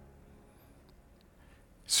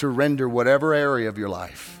 Surrender whatever area of your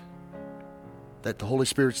life that the Holy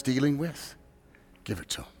Spirit's dealing with. Give it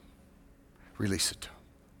to Him. Release it to Him.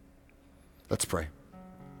 Let's pray.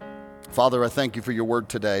 Father, I thank You for Your word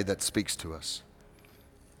today that speaks to us,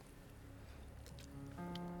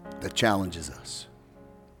 that challenges us,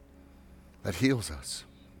 that heals us.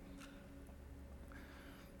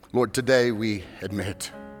 Lord, today we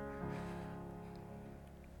admit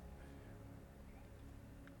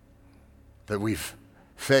that we've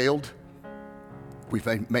failed, we've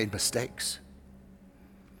made mistakes,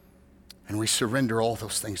 and we surrender all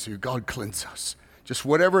those things to You. God, cleanse us. Just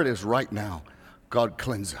whatever it is right now, God,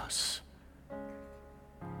 cleanse us.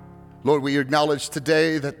 Lord, we acknowledge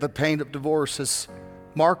today that the pain of divorce has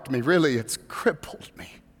marked me. Really, it's crippled me.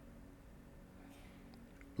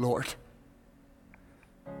 Lord,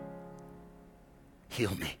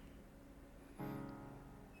 heal me.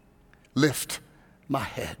 Lift my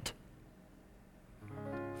head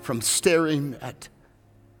from staring at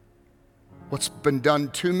what's been done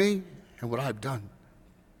to me and what I've done.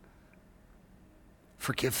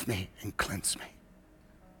 Forgive me and cleanse me.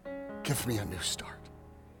 Give me a new start.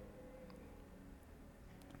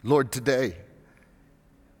 Lord, today,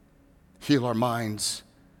 heal our minds,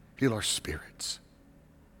 heal our spirits.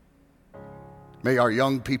 May our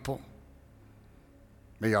young people,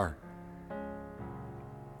 may our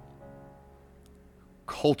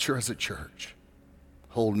culture as a church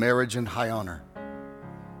hold marriage in high honor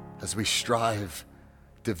as we strive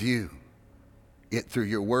to view it through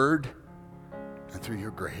your word and through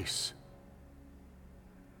your grace.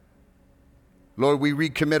 Lord, we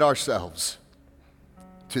recommit ourselves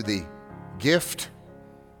to the gift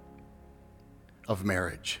of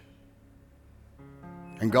marriage.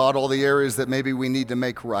 And God, all the areas that maybe we need to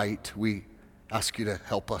make right, we ask you to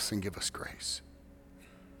help us and give us grace.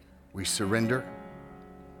 We surrender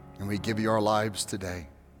and we give you our lives today.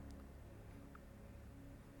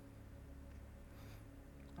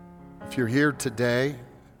 If you're here today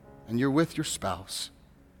and you're with your spouse,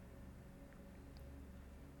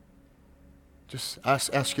 just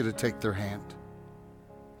ask you to take their hand.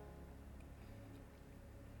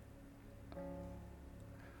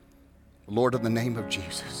 Lord, in the name of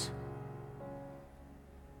Jesus,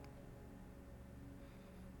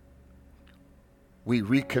 we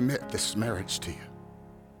recommit this marriage to you.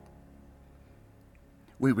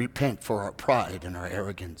 We repent for our pride and our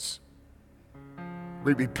arrogance.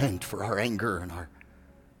 We repent for our anger and our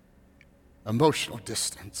emotional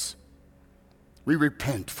distance. We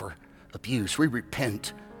repent for abuse. We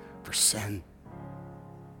repent for sin.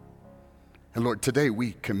 And Lord, today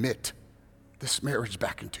we commit this marriage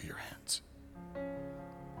back into your hands.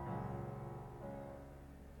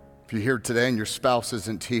 If you're here today and your spouse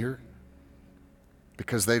isn't here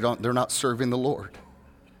because they're not serving the Lord,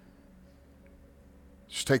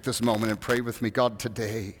 just take this moment and pray with me. God,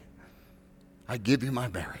 today I give you my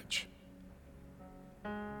marriage.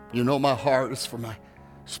 You know my heart is for my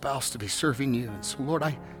spouse to be serving you. And so, Lord,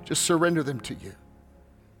 I just surrender them to you.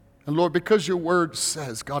 And Lord, because your word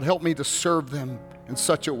says, God, help me to serve them in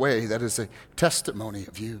such a way that is a testimony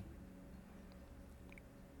of you.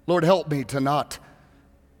 Lord, help me to not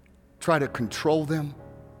try to control them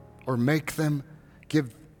or make them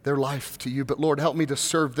give their life to you, but Lord, help me to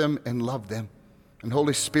serve them and love them. And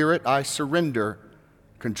Holy Spirit, I surrender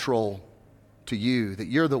control to you, that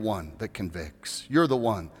you're the one that convicts. You're the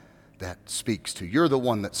one that speaks to. You're the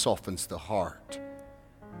one that softens the heart.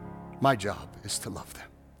 My job is to love them.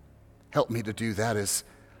 Help me to do that as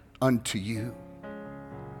unto you.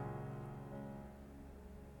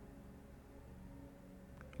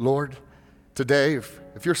 Lord, today,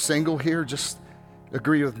 if you're single here, just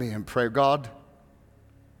agree with me and pray. God,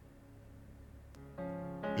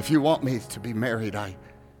 if you want me to be married, I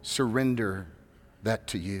surrender that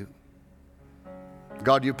to you.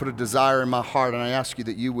 God, you put a desire in my heart, and I ask you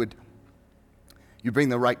that you bring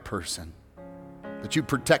the right person, that you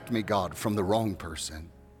protect me, God, from the wrong person.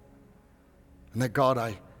 And that, God,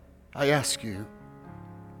 I ask you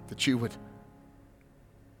that you would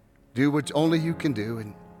do what only you can do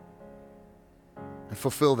and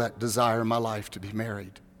fulfill that desire in my life to be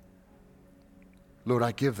married. Lord,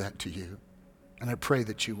 I give that to you, and I pray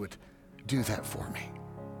that you would do that for me.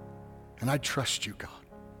 And I trust you, God.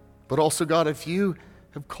 But also, God, if you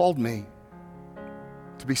have called me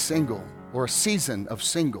to be single or a season of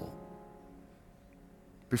single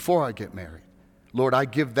before I get married, Lord, I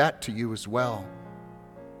give that to you as well.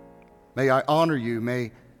 May I honor you.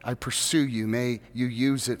 May I pursue you. May you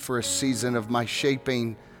use it for a season of my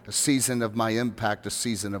shaping, a season of my impact, a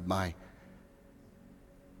season of my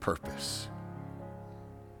purpose.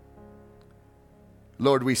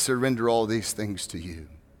 Lord, we surrender all these things to you.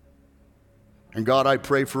 And God, I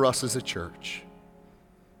pray for us as a church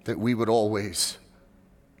that we would always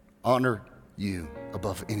honor you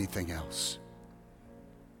above anything else.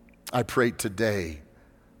 I pray today,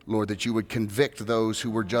 Lord, that you would convict those who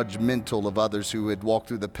were judgmental of others who had walked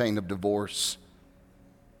through the pain of divorce,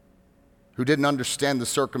 who didn't understand the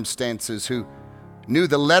circumstances, who knew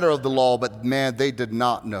the letter of the law, but man, we did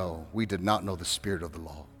not know the spirit of the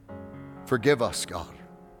law. Forgive us, God.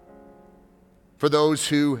 For those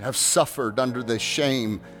who have suffered under the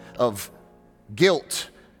shame of guilt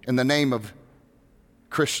in the name of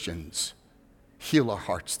Christians, heal our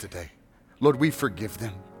hearts today. Lord, we forgive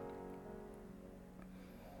them.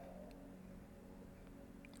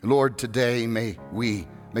 Lord, today may we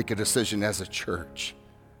make a decision as a church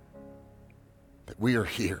that we are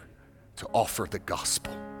here to offer the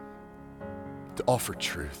gospel, to offer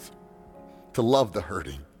truth, to love the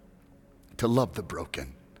hurting, to love the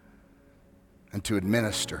broken, and to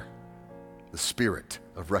administer the spirit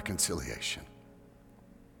of reconciliation.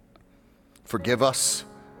 Forgive us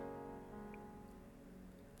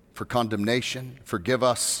for condemnation. Forgive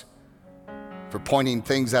us for pointing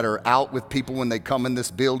things that are out with people when they come in this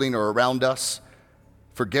building or around us.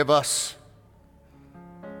 Forgive us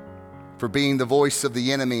for being the voice of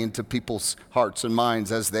the enemy into people's hearts and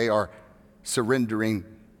minds as they are surrendering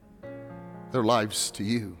their lives to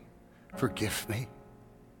you. Forgive me.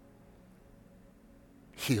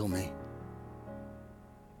 Heal me.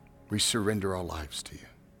 We surrender our lives to you.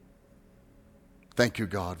 Thank you,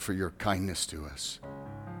 God, for your kindness to us.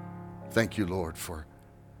 Thank you, Lord, for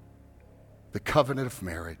the covenant of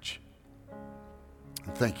marriage.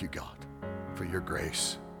 And thank you, God, for your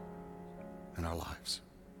grace in our lives.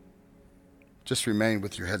 Just remain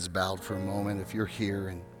with your heads bowed for a moment. If you're here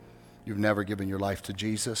and you've never given your life to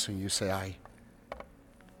Jesus and you say, I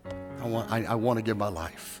want to give my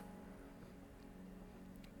life.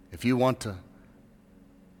 If you want to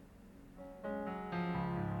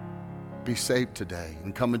be saved today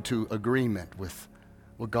and come into agreement with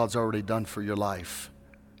what God's already done for your life,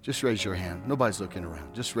 just raise your hand. Nobody's looking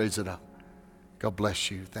around. Just raise it up. God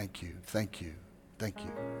bless you. Thank you. Thank you. Thank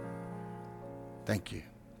you. Thank you.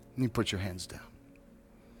 And you put your hands down.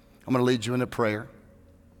 I'm going to lead you in a prayer.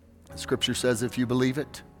 The scripture says if you believe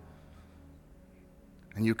it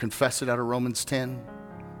and you confess it out of Romans 10,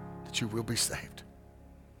 that you will be saved.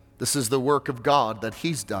 This is the work of God that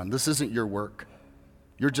He's done. This isn't your work.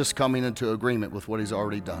 You're just coming into agreement with what He's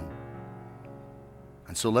already done.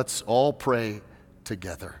 And so let's all pray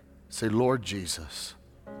together. Say, Lord Jesus,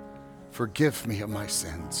 forgive me of my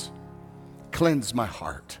sins. Cleanse my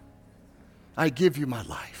heart. I give you my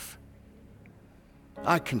life.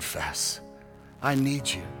 I confess I need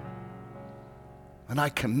you. And I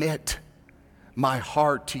commit my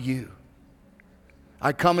heart to you.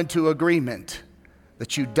 I come into agreement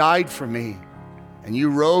that you died for me and you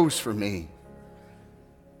rose for me.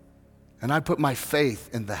 And I put my faith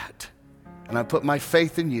in that. And I put my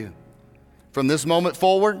faith in you. From this moment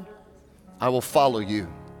forward, I will follow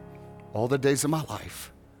you all the days of my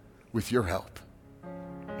life with your help.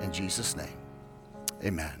 In Jesus' name,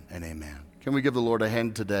 amen and amen. Can we give the Lord a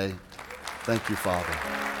hand today? Thank you, Father.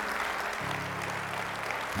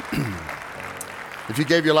 If you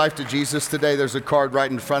gave your life to Jesus today, there's a card right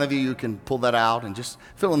in front of you. You can pull that out and just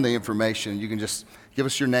fill in the information. You can just give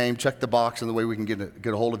us your name, check the box, and the way we can get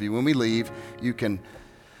a hold of you. When we leave, you can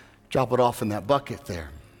drop it off in that bucket there.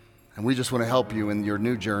 And we just want to help you in your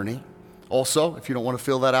new journey. Also, if you don't want to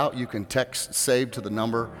fill that out, you can text SAVE to the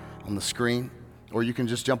number on the screen, or you can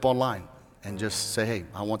just jump online and just say, hey,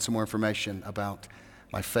 I want some more information about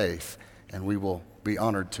my faith, and we will be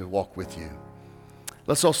honored to walk with you.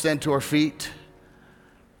 Let's all stand to our feet.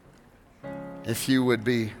 If you would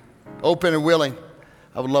be open and willing,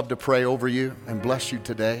 I would love to pray over you and bless you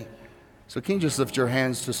today. So can you just lift your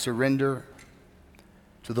hands to surrender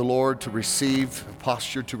to the Lord, to receive, a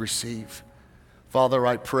posture to receive. Father,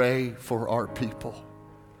 I pray for our people,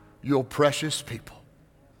 your precious people.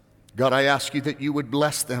 God, I ask you that you would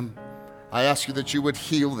bless them. I ask you that you would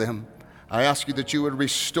heal them. I ask you that you would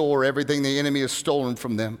restore everything the enemy has stolen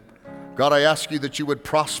from them. God, I ask you that you would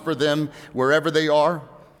prosper them wherever they are,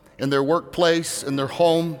 in their workplace, in their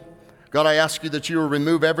home. God, I ask you that you will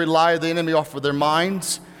remove every lie of the enemy off of their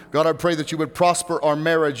minds. God, I pray that you would prosper our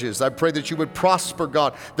marriages. I pray that you would prosper,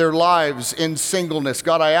 God, their lives in singleness.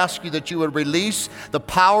 God, I ask you that you would release the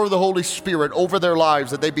power of the Holy Spirit over their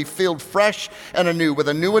lives, that they be filled fresh and anew with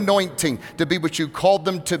a new anointing to be what you called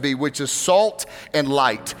them to be, which is salt and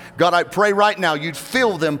light. God, I pray right now you'd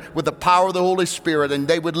fill them with the power of the Holy Spirit, and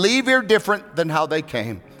they would leave here different than how they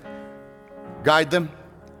came. Guide them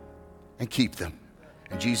and keep them.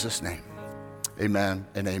 In Jesus' name, amen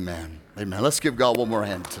and amen. Amen. Let's give God one more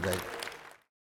hand today.